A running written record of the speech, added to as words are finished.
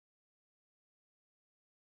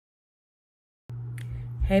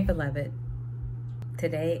Hey, beloved.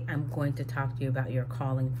 Today, I'm going to talk to you about your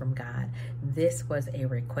calling from God. This was a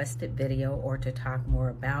requested video or to talk more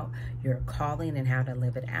about your calling and how to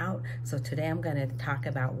live it out. So today I'm going to talk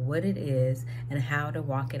about what it is and how to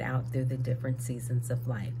walk it out through the different seasons of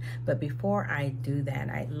life. But before I do that,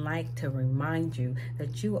 I'd like to remind you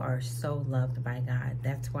that you are so loved by God.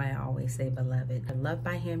 That's why I always say, beloved. You're loved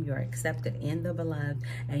by Him, you are accepted in the beloved,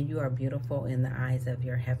 and you are beautiful in the eyes of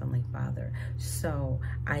your Heavenly Father. So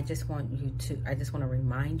I just want to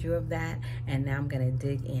remind you of that, and now I'm going to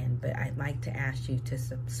dig in. But I'd like to ask you to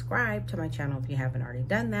subscribe to my channel if you haven't already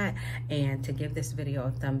done that, and to give this video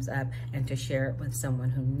a thumbs up and to share it with someone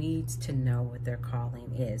who needs to know what their calling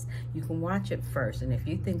is. You can watch it first, and if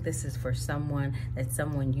you think this is for someone that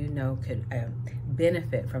someone you know could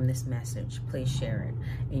benefit from this message, please share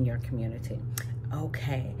it in your community.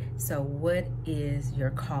 Okay, so what is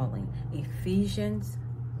your calling? Ephesians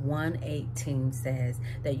 1:18 says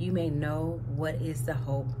that you may know what is the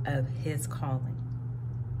hope of His calling.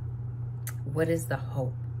 What is the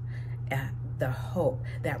hope? The hope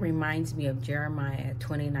that reminds me of Jeremiah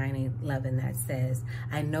 29:11 that says,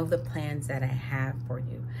 I know the plans that I have for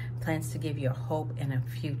you, plans to give you a hope and a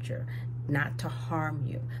future, not to harm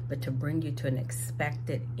you, but to bring you to an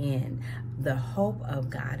expected end. The hope of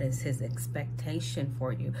God is His expectation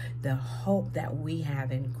for you, the hope that we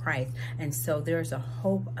have in Christ. And so there's a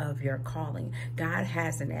hope of your calling. God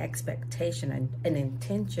has an expectation, an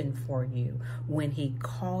intention for you when He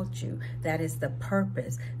called you. That is the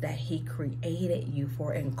purpose that He created you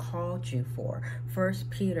for and called you for. 1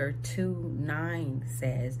 Peter 2:9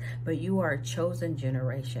 says, but you are a chosen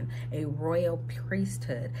generation, a royal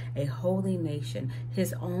priesthood, a holy nation,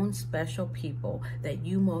 His own special people, that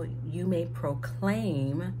you may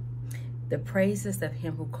proclaim the praises of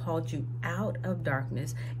Him who called you out of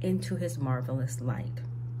darkness into His marvelous light.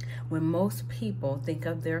 When most people think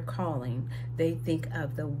of their calling, they think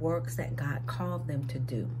of the works that God called them to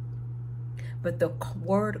do. But the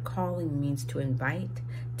word calling means to invite,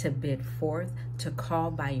 to bid forth, to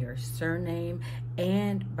call by your surname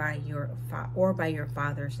and by your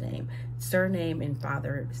father's name. Surname and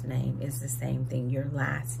father's name is the same thing. Your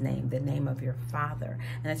last name, the name of your father.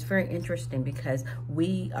 And it's very interesting because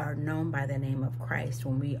we are known by the name of Christ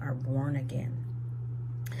when we are born again.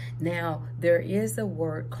 Now, there is a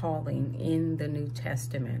word calling in the New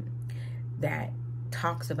Testament that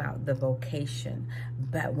talks about the vocation,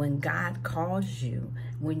 but when God calls you,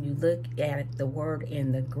 when you look at the word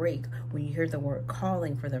in the Greek, when you hear the word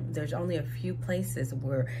calling for them, there's only a few places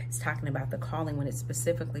where it's talking about the calling when it's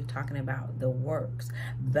specifically talking about the works.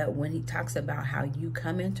 But when he talks about how you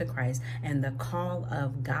come into Christ and the call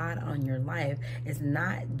of God on your life is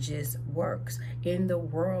not just works. In the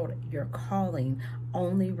world, your calling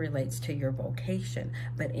only relates to your vocation,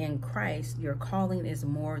 but in Christ, your calling is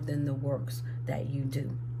more than the works that you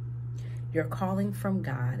do. Your calling from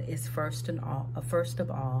God is first of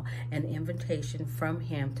all an invitation from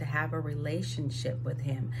Him to have a relationship with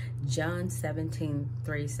Him. John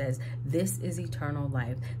 17:3 says, this is eternal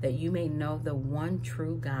life, that you may know the one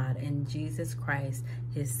true God and Jesus Christ,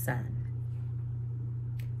 His Son.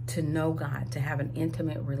 To know God, to have an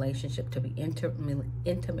intimate relationship, to be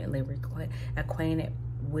intimately acquainted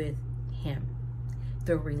with Him.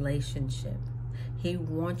 The relationship. He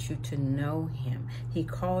wants you to know Him. He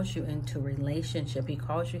calls you into relationship. He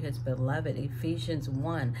calls you His beloved. Ephesians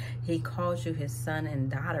 1, He calls you His son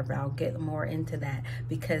and daughter, but I'll get more into that.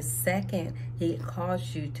 Because second, He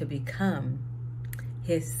calls you to become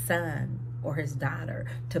His son or His daughter,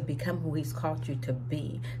 to become who He's called you to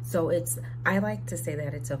be. So I like to say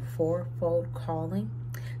that it's a fourfold calling.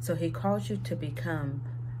 So He calls you to become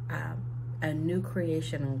a new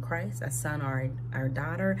creation in Christ, a son or a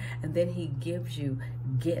daughter, and then He gives you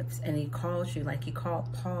gifts, and He calls you, like He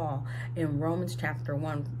called Paul in Romans chapter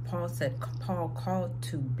 1. Paul said, Paul called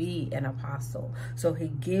to be an apostle. So He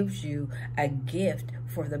gives you a gift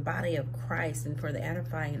for the body of Christ and for the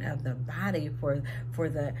edifying of the body, for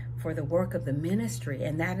the work of the ministry,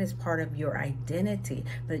 and that is part of your identity.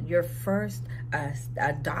 That you're first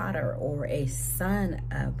a daughter or a son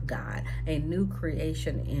of God, a new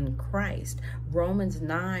creation in Christ. Romans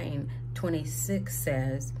 9:26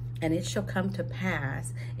 says, and it shall come to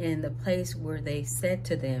pass in the place where they said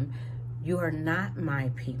to them, you are not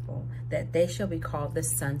my people, that they shall be called the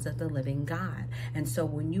sons of the living God. And so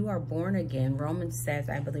when you are born again, Romans says,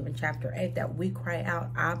 I believe in chapter 8, that we cry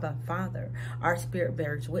out, Abba, Father. Our spirit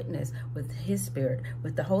bears witness with His Spirit,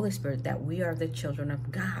 with the Holy Spirit, that we are the children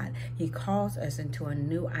of God. He calls us into a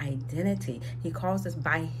new identity. He calls us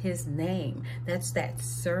by His name. That's that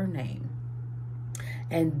surname.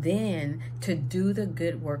 and then to do the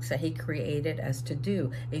good works that he created us to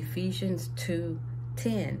do. Ephesians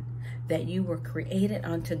 2:10, that you were created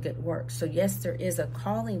unto good works. So yes, there is a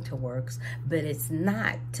calling to works, but it's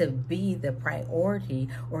not to be the priority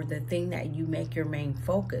or the thing that you make your main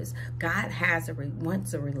focus. God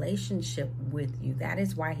wants a relationship with you. That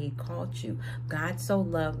is why he called you. God so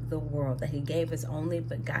loved the world that he gave his only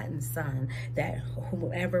begotten son, that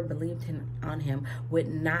whoever believed on him would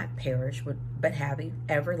not perish, but have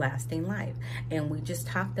everlasting life. And we just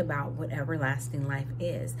talked about what everlasting life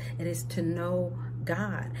is. It is to know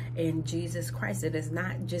God in Jesus Christ. It is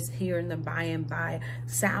not just here in the by and by.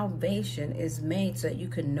 Salvation is made so that you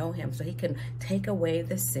can know him, so he can take away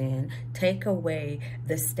the sin, take away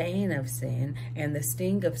the stain of sin and the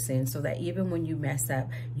sting of sin, so that even when you mess up,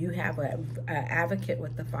 you have an advocate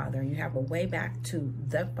with the Father, and you have a way back to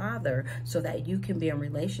the Father, so that you can be in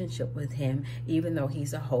relationship with him, even though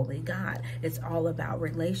he's a holy God. It's all about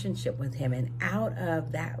relationship with him, and out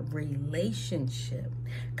of that relationship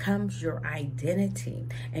comes your identity,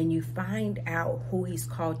 and you find out who he's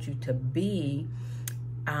called you to be,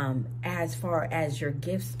 as far as your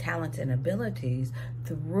gifts, talents, and abilities,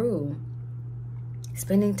 through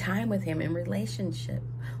spending time with him in relationship.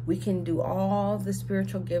 We can do all the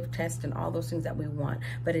spiritual gift tests and all those things that we want,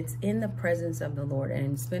 but it's in the presence of the Lord and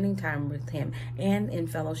in spending time with him and in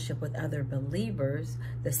fellowship with other believers,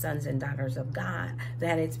 the sons and daughters of God,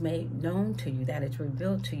 that it's made known to you, that it's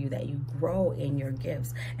revealed to you, that you grow in your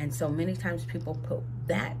gifts. And so many times people put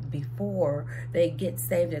that before they get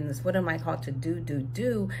saved, and this, what am I called to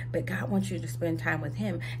do? But God wants you to spend time with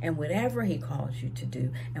him, and whatever he calls you to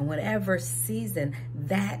do, and whatever season,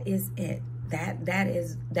 that is it.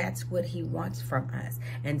 That's what he wants from us.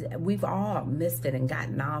 And we've all missed it and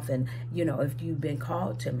gotten off. And you know, if you've been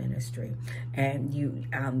called to ministry and you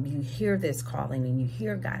hear this calling and you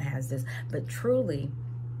hear God has this, but truly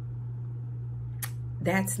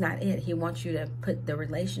that's not it. He wants you to put the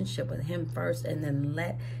relationship with him first, and then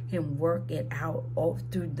let him work it out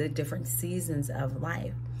through the different seasons of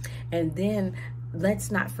life. And then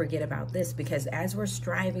let's not forget about this, because as we're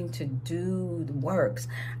striving to do the works,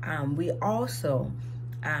 we also,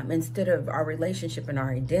 instead of our relationship and our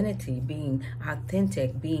identity being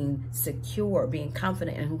authentic, being secure, being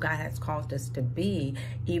confident in who God has called us to be,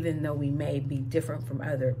 even though we may be different from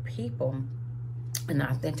other people, an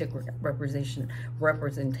authentic representation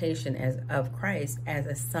of Christ as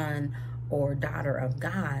a son or daughter of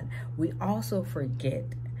God, we also forget,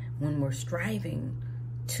 when we're striving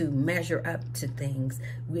to measure up to things,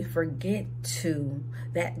 we forget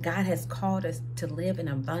that God has called us to live an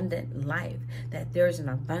abundant life, that there's an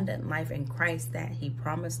abundant life in Christ that he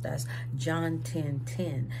promised us. John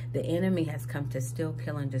 10:10, the enemy has come to steal,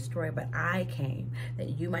 kill, and destroy, but I came that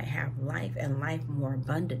you might have life, and life more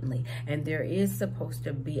abundantly. And there is supposed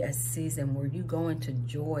to be a season where you go into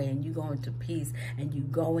joy, and you go into peace, and you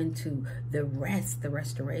go into the rest, the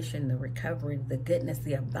restoration, the recovery, the goodness,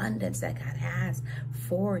 the abundance that God has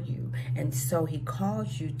for you. And so he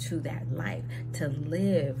calls you to that life, to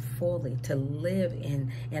live fully, to live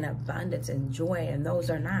in abundance and joy. And those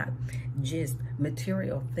are not just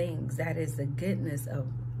material things. That is the goodness of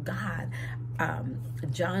God.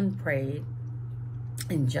 John prayed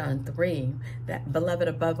in John 3 that, beloved,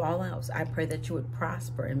 above all else, I pray that you would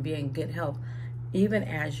prosper and be in good health, even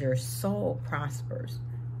as your soul prospers.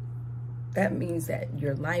 That means that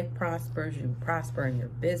your life prospers, you prosper in your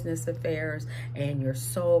business affairs, and your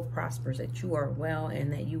soul prospers, that you are well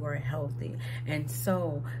and that you are healthy. And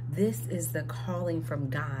so this is the calling from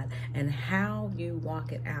God, and how you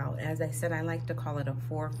walk it out. As I said, I like to call it a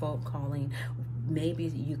fourfold calling. Maybe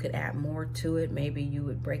you could add more to it. Maybe you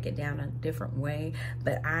would break it down a different way.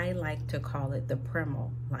 But I like to call it the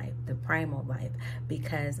primal life,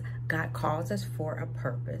 because God calls us for a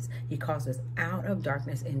purpose. He calls us out of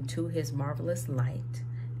darkness into his marvelous light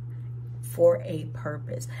for a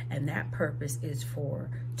purpose. And that purpose is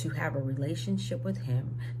to have a relationship with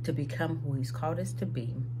him, to become who he's called us to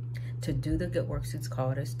be, to do the good works he's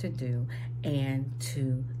called us to do, and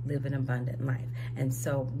to live an abundant life. And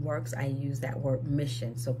so works, I use that word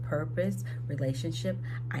mission. So purpose, relationship,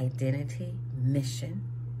 identity, mission.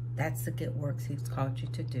 That's the good works he's called you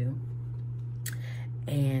to do,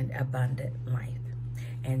 and abundant life.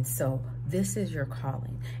 And so this is your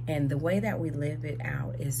calling. And the way that we live it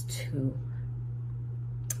out is to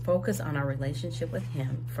focus on our relationship with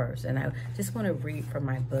him first. And I just want to read from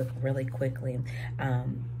my book really quickly.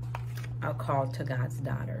 I'll call to God's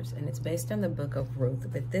daughters, and it's based on the book of Ruth,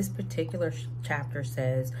 but this particular chapter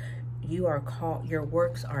says, you are called, your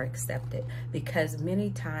works are accepted, because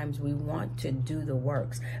many times we want to do the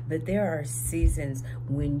works, but there are seasons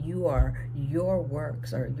when your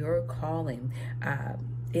works or your calling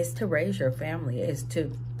is to raise your family, is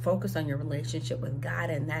to focus on your relationship with God,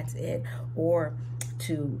 and that's it, or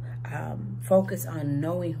to focus on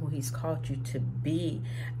knowing who he's called you to be.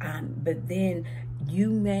 But then you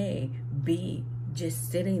may be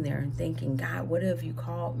just sitting there and thinking, God, what have you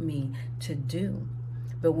called me to do?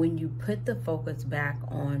 But when you put the focus back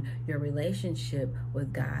on your relationship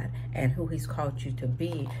with God and who he's called you to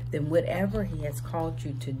be, then whatever he has called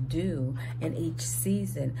you to do in each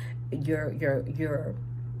season, your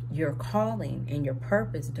calling and your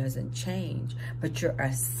purpose doesn't change, but your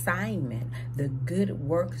assignment, the good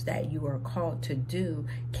works that you are called to do,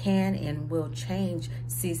 can and will change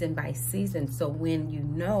season by season. So when you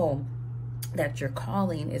know that your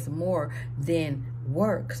calling is more than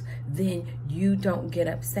works, then you don't get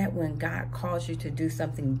upset when God calls you to do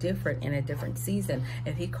something different in a different season.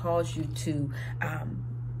 If he calls you to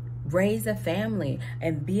raise a family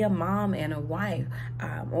and be a mom and a wife,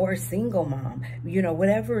 or a single mom, you know,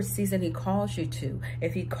 whatever season he calls you to,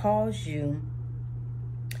 if he calls you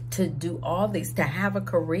to do all these, to have a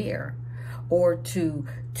career, or to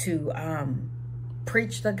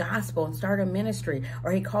preach the gospel and start a ministry,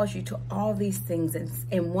 or he calls you to all these things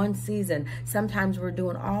in one season. Sometimes we're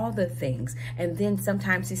doing all the things, and then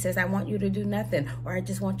sometimes he says, I want you to do nothing, or I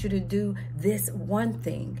just want you to do this one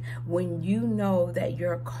thing. When you know that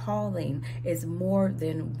your calling is more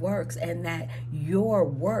than works, and that your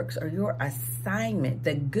works or your assignment,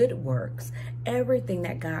 the good works, everything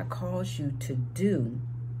that God calls you to do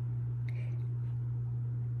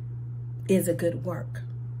is a good work.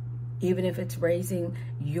 Even if it's raising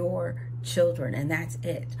your children and that's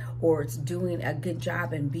it, or it's doing a good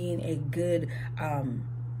job and being a good,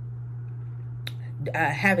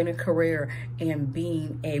 having a career and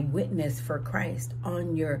being a witness for Christ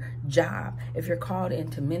on your job. If you're called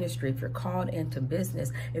into ministry, if you're called into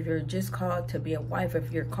business, if you're just called to be a wife,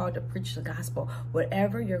 if you're called to preach the gospel,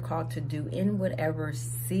 whatever you're called to do in whatever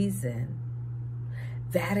season,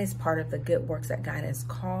 that is part of the good works that God has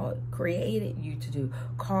created you to do,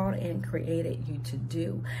 called and created you to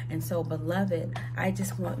do. And so, beloved, I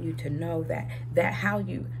just want you to know that how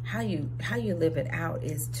you live it out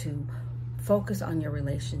is to focus on your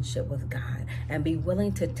relationship with God and be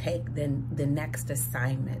willing to take the next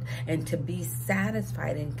assignment, and to be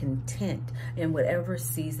satisfied and content in whatever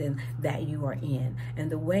season that you are in.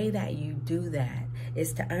 And the way that you do that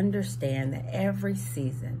is to understand that every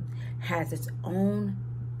season has its own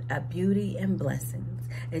beauty and blessings,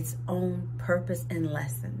 its own purpose and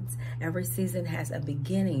lessons. Every season has a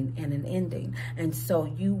beginning and an ending. And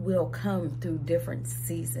so you will come through different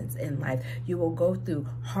seasons in life. You will go through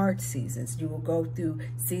hard seasons. You will go through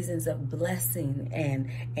seasons of blessing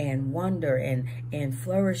and wonder and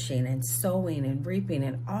flourishing and sowing and reaping,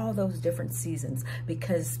 and all those different seasons,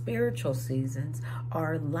 because spiritual seasons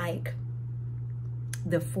are like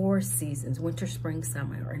the 4 seasons: winter, spring,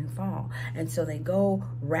 summer, and fall. And so they go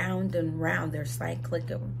round and round. They're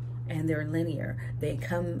cyclical and they're linear. They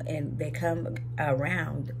come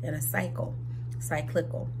around in a cyclical.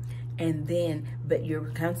 And then, but you're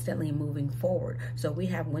constantly moving forward. So we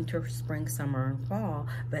have winter, spring, summer, and fall,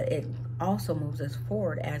 but it also moves us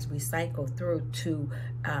forward as we cycle through to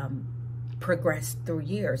progress through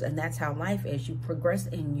years. And that's how life is. You progress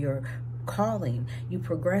in your calling, you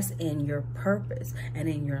progress in your purpose and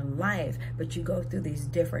in your life, but you go through these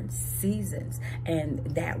different seasons, and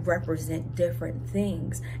that represent different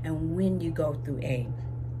things. And when you go through a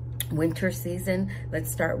winter season, let's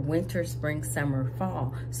start winter, spring, summer,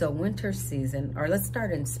 fall. So winter season, or let's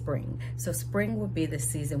start in spring. So spring would be the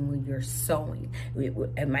season when you're sowing.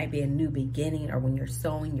 It might be a new beginning, or when you're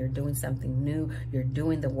sowing, you're doing something new. You're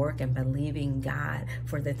doing the work and believing God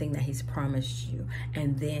for the thing that he's promised you.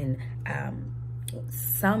 And then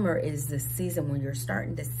summer is the season when you're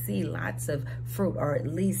starting to see lots of fruit, or at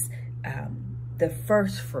least the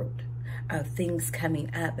first fruit of things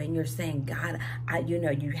coming up, and you're saying, God,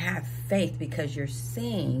 you have faith because you're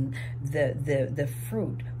seeing the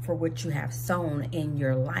fruit for which you have sown in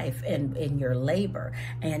your life and in your labor.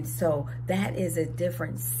 And so that is a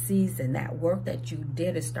different season. That work that you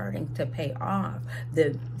did is starting to pay off.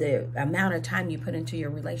 The amount of time you put into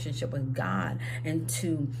your relationship with God, and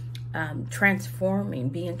to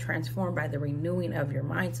being transformed by the renewing of your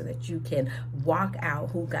mind, so that you can walk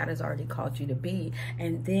out who God has already called you to be.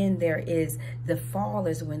 And then there is the fall,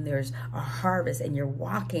 is when there's a harvest, and you're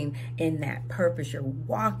walking in that purpose. You're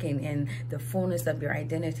walking in the fullness of your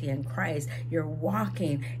identity in Christ. You're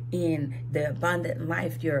walking in the abundant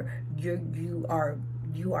life. You are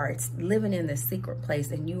you are living in the secret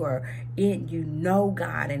place, and you are in, you know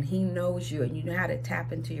God, and he knows you, and you know how to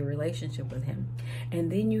tap into your relationship with him.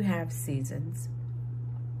 And then you have seasons,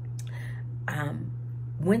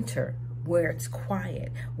 winter, where it's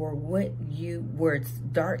quiet, or where it's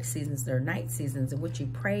dark seasons or night seasons, and what you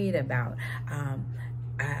prayed about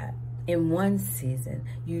in one season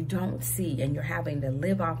you don't see, and you're having to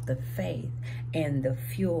live off the faith and the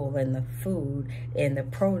fuel and the food and the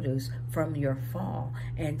produce from your fall.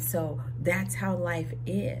 And so that's how life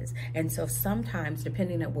is. And so sometimes,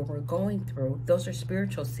 depending on what we're going through, those are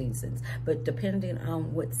spiritual seasons. But depending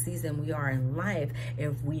on what season we are in life,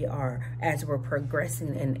 if we are, as we're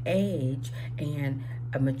progressing in age and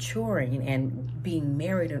maturing and being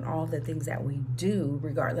married and all the things that we do,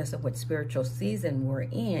 regardless of what spiritual season we're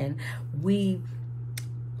in, we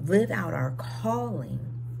live out our calling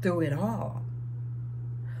through it all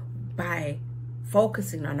by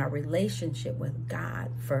focusing on our relationship with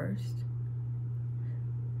God first,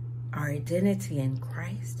 our identity in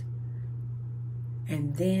Christ,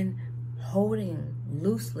 and then holding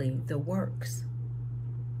loosely the works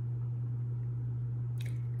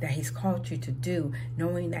that he's called you to do,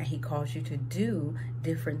 knowing that he calls you to do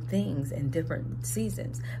different things in different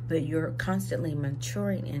seasons. But you're constantly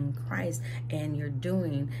maturing in Christ, and you're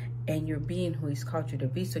doing and you're being who he's called you to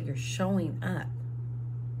be. So you're showing up,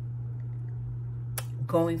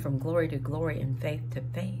 going from glory to glory and faith to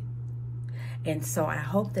faith. And so I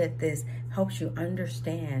hope that this helps you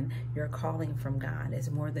understand your calling from God is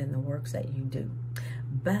more than the works that you do.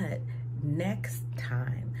 But next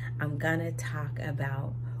time, I'm going to talk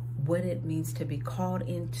about what it means to be called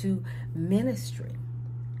into ministry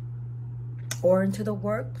or into the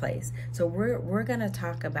workplace. So we're going to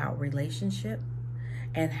talk about relationship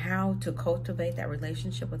and how to cultivate that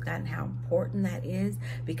relationship with God, and how important that is,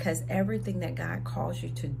 because everything that God calls you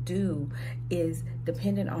to do is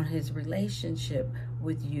dependent on his relationship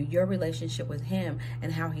with you, your relationship with him,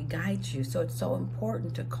 and how he guides you. So it's so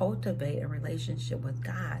important to cultivate a relationship with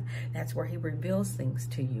God. That's where he reveals things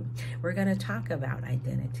to you. We're going to talk about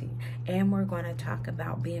identity, and we're going to talk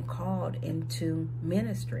about being called into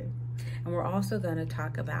ministry. And we're also going to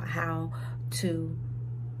talk about how to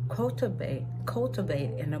cultivate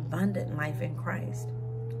an abundant life in Christ.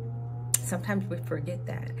 Sometimes we forget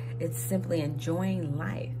that. It's simply enjoying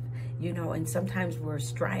life, you know, and sometimes we're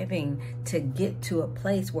striving to get to a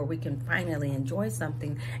place where we can finally enjoy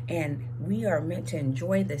something, and we are meant to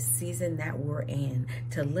enjoy the season that we're in,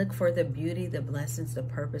 to look for the beauty, the blessings, the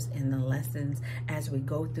purpose, and the lessons as we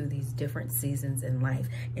go through these different seasons in life.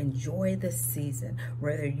 Enjoy the season,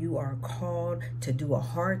 whether you are called to do a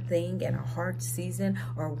hard thing in a hard season,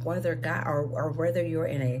 or whether God, or whether you're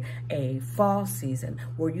in a fall season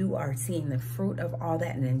where you are seeing the fruit of all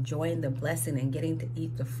that and enjoying the blessing and getting to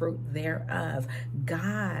eat the fruit thereof.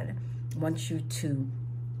 God wants you to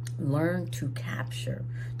learn to capture,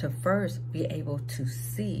 to first be able to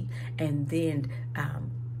see, and then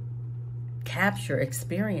capture,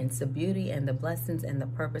 experience the beauty and the blessings and the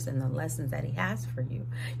purpose and the lessons that he has for you.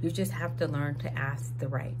 You just have to learn to ask the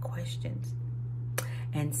right questions.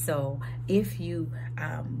 And so if you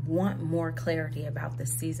want more clarity about the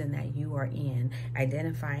season that you are in,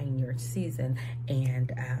 identifying your season,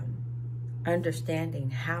 and understanding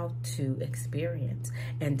how to experience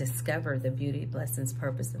and discover the beauty, blessings,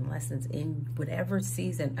 purpose, and lessons in whatever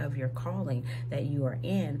season of your calling that you are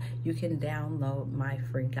in, you can download my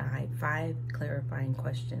free guide, 5 clarifying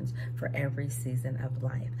questions for every season of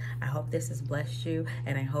life. I hope this has blessed you,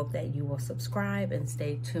 and I hope that you will subscribe and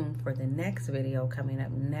stay tuned for the next video coming up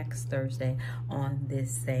next Thursday on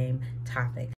this same topic.